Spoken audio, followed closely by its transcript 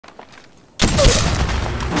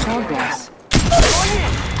progress.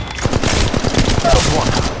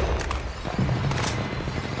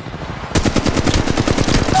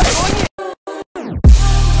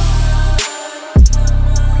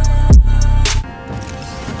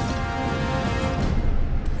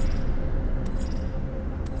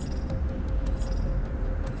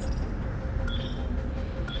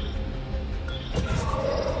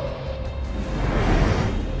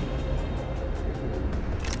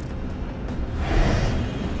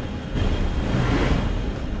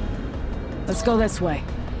 Let's go this way.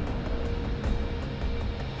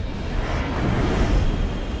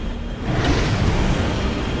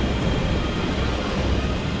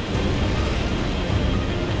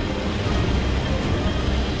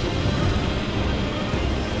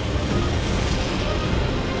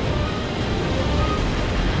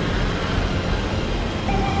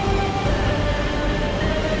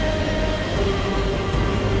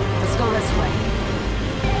 Let's go this way.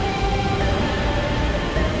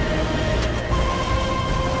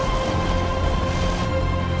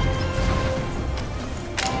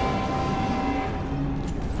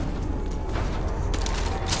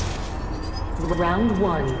 Round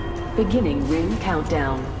 1. Beginning ring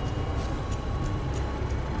countdown.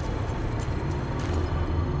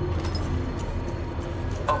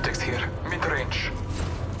 Optics here, mid-range.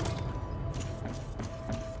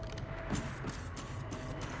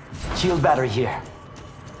 Shield battery here.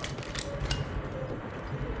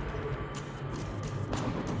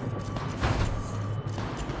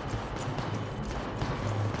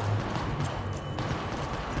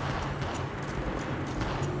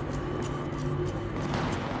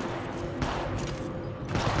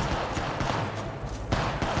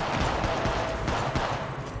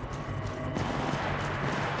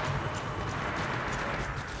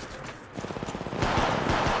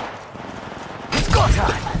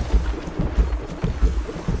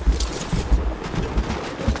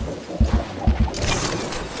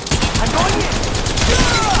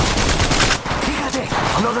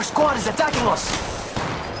 Another squad is attacking us!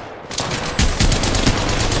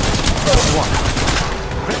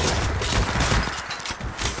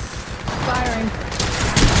 Firing.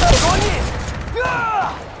 Going in!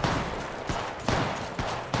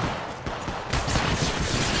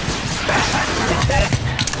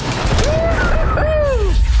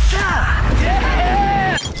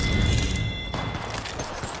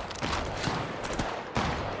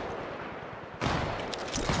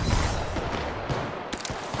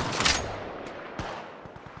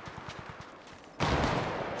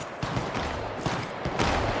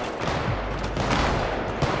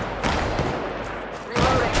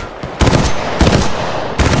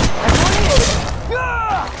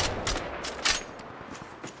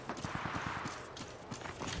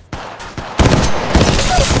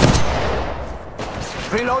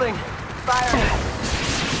 Reloading. Fire!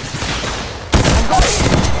 I'm going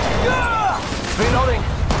in. Reloading!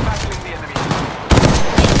 Battling the enemy.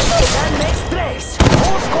 And next place!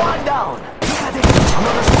 Whole squad down!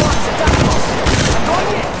 Another squad is attacking us! I'm going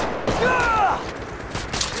in!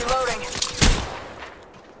 Reloading.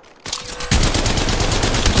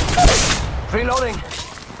 Reloading!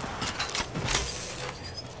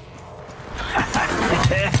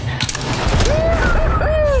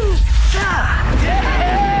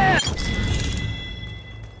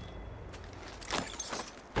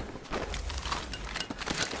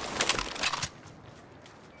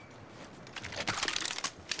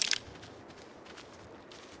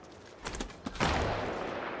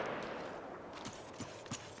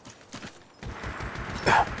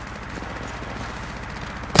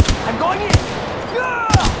 I'm going in!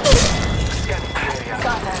 Scanning the area.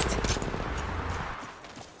 Got that!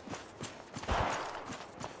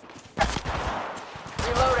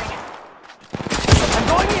 Reloading. I'm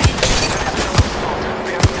going in!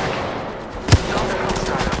 We are attacking. Another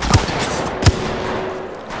hostile.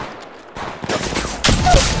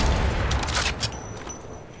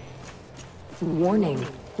 Warning.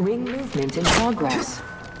 Ring movement in progress.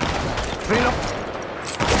 Reload!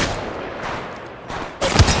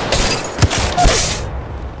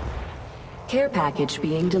 Care package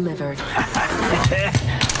being delivered.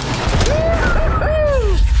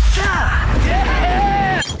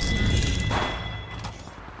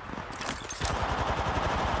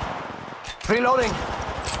 Reloading!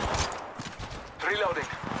 Reloading.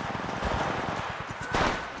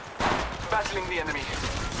 Battling the enemy.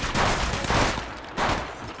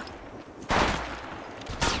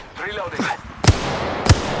 Reloading.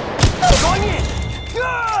 Going in!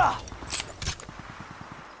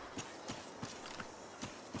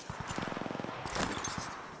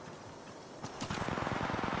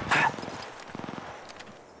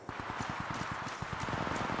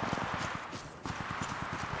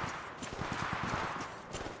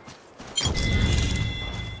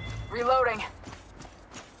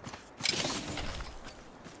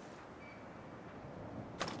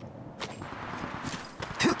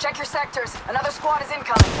 Check your sectors. Another squad is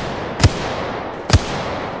incoming.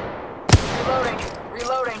 Reloading.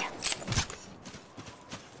 Reloading.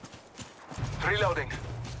 Reloading.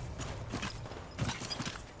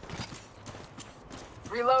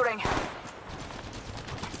 Reloading.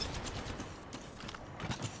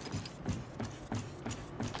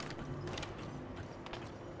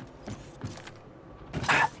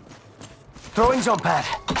 Throwing jump pad.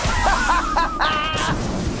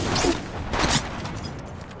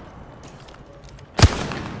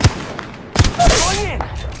 Going in.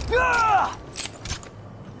 Ah!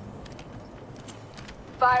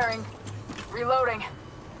 Firing. Reloading.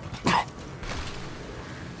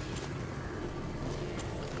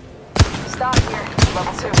 Stop here.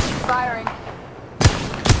 Level 2. Firing.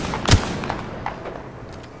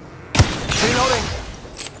 Reloading.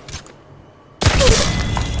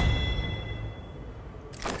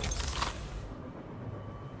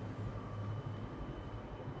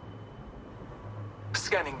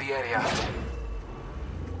 Scanning the area.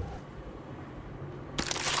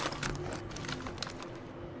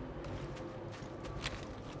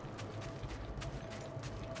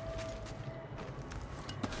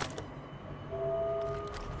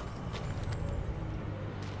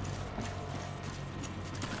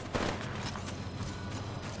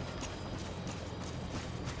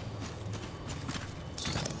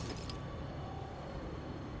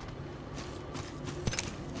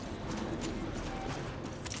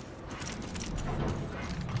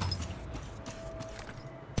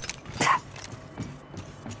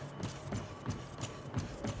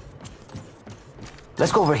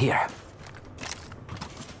 Let's go over here.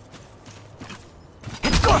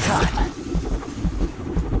 It's go time!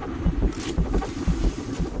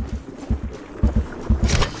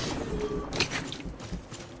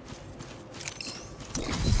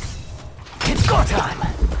 It's go time!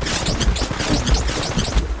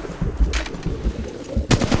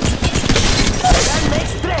 That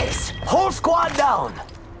makes tres! Whole squad down!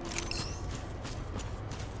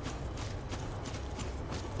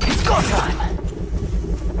 It's go time!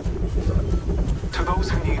 To those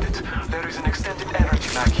who need it, there is an extended energy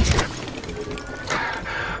bag here.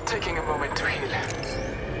 Taking a moment to heal.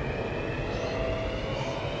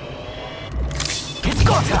 It's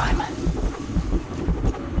go time!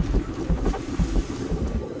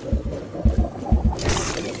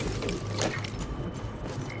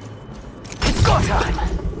 It's go time!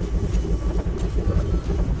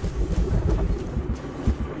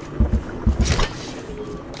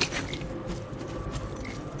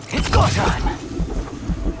 It's go time!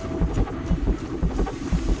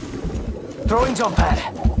 Throwing jump pad.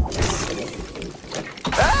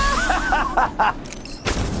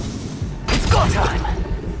 It's go time!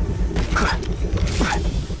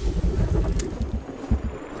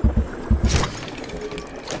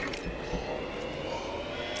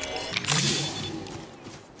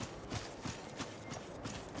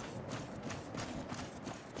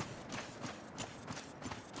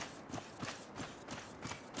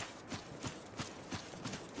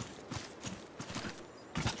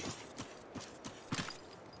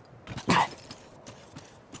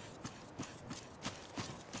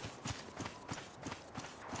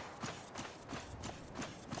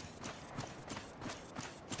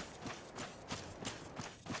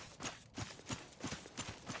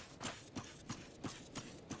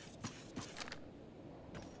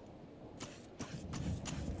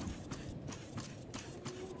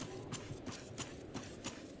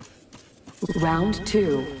 Round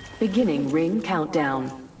 2. Beginning ring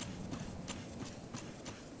countdown.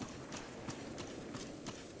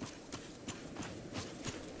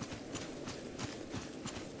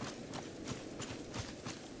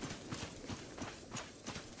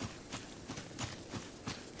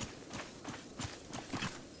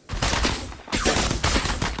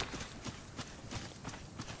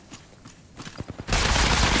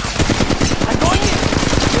 I'm going in!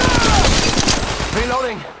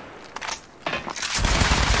 Reloading!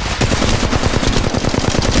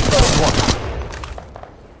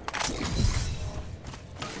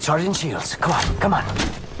 Charging shields. Come on, come on.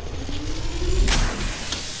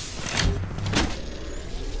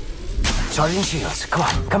 Charging shields. Come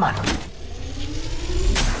on, come on.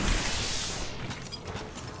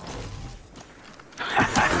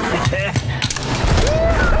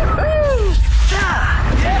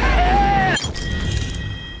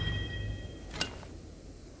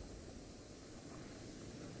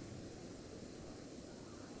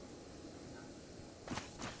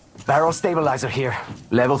 Barrel stabilizer here.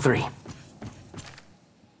 Level 3.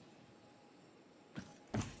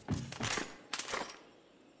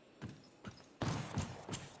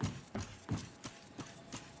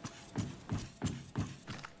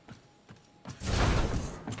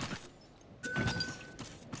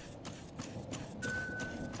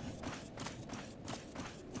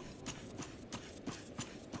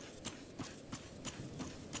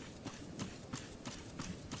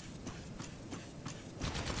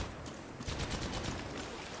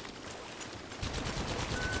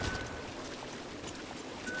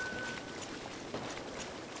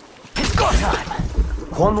 time.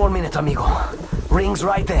 One more minute, amigo. Ring's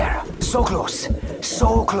right there. So close.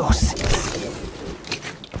 So close.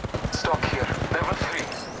 Stock here. Level 3.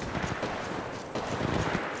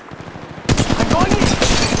 I'm going in!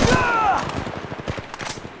 Ah!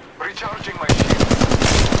 Recharging my shield.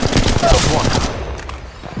 There's one.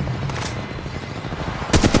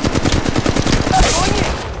 I'm going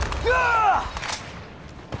in! Ah!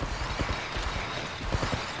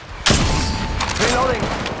 Reloading.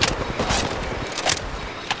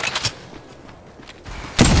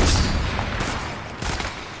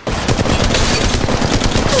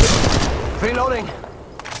 Reloading.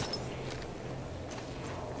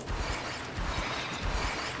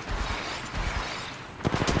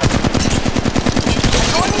 I'm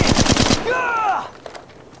going in! Ah!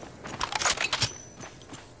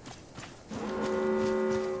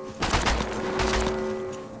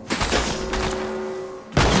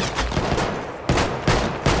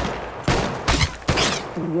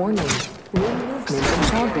 Warning. Ring movement in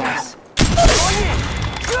progress. Going in!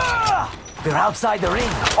 Ah! They're outside the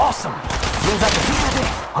ring. Awesome. Means I can fix it.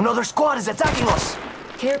 Another squad is attacking us.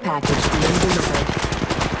 Care package being delivered.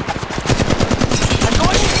 I'm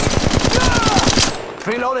going in! Ah!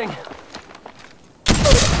 Reloading.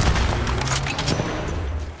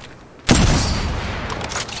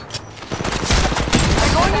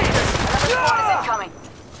 I'm going in! Another squad is incoming.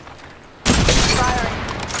 Firing.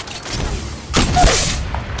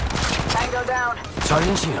 Tango down.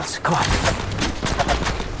 Charging shields. Come on.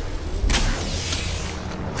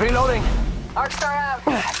 Reloading. Arcstar out.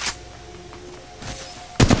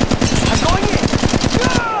 I'm going in!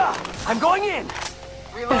 Ah! I'm going in!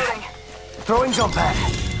 Reloading. Throwing jump pad.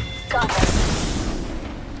 Contact.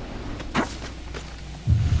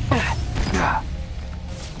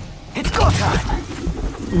 It's go time!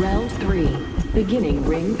 Round 3. Beginning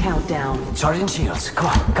ring countdown. Charging shields. Come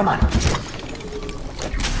on, come on.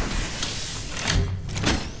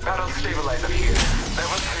 Barrel stabilizer here.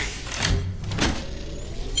 Level 3.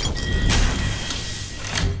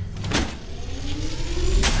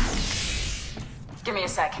 Give me a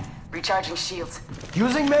sec. Recharging shields.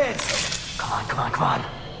 Using meds! Come on, come on, come on.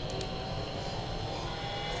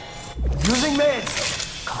 Using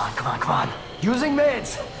meds! Come on, come on, come on. Using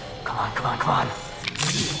meds! Come on, come on, come on.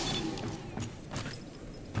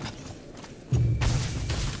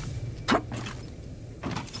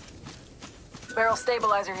 Barrel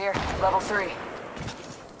stabilizer here. Level 3.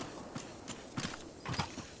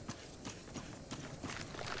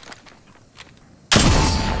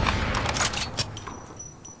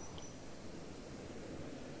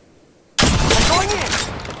 I'm going in!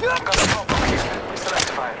 Got a problem here. Select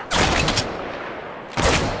fire.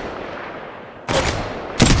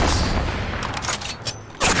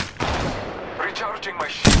 Recharging my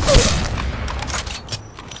shield.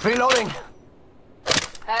 Reloading.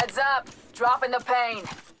 Heads up. Dropping the pain.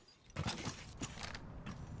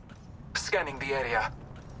 Scanning the area.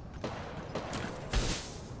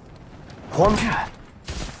 One.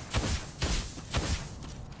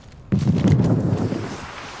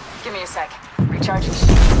 Give me a sec. Recharging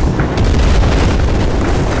shield.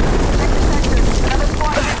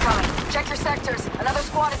 Check your sectors. Another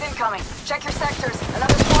squad is incoming. Check your sectors.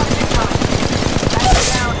 Another squad is incoming. Tango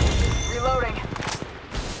down. Reloading.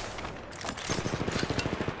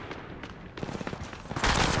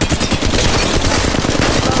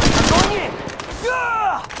 I'm going in!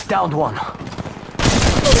 Ah! Downed one.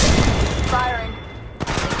 Firing.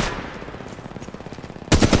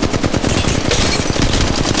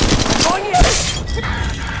 I'm going in!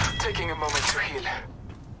 Taking a moment to heal.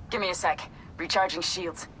 Give me a sec. Recharging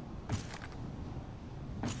shields.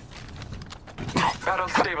 Barrel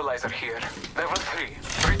stabilizer here. Level 3.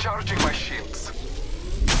 Recharging my shields.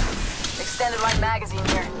 Extended light magazine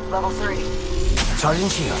here. Level 3. Charging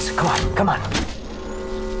shields. Come on, come on.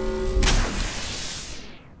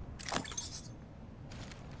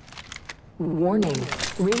 Warning.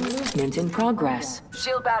 Ring movement in progress.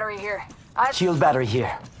 Shield battery here. Shield battery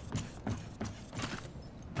here.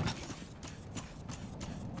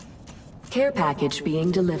 Care package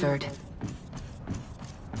being delivered.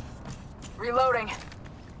 Reloading.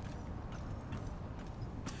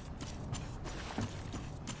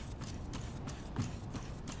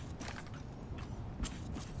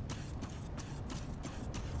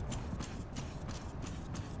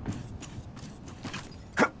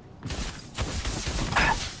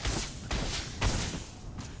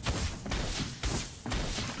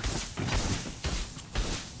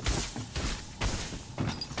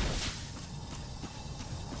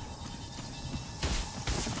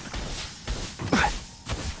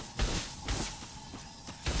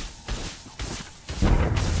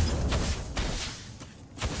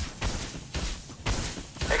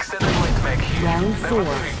 Round There were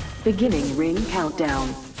 4. 3. Beginning ring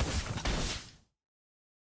countdown.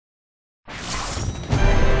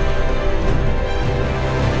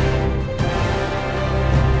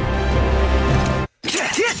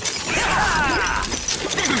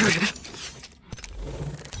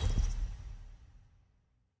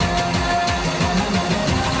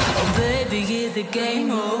 Oh baby, is the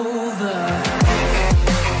game over?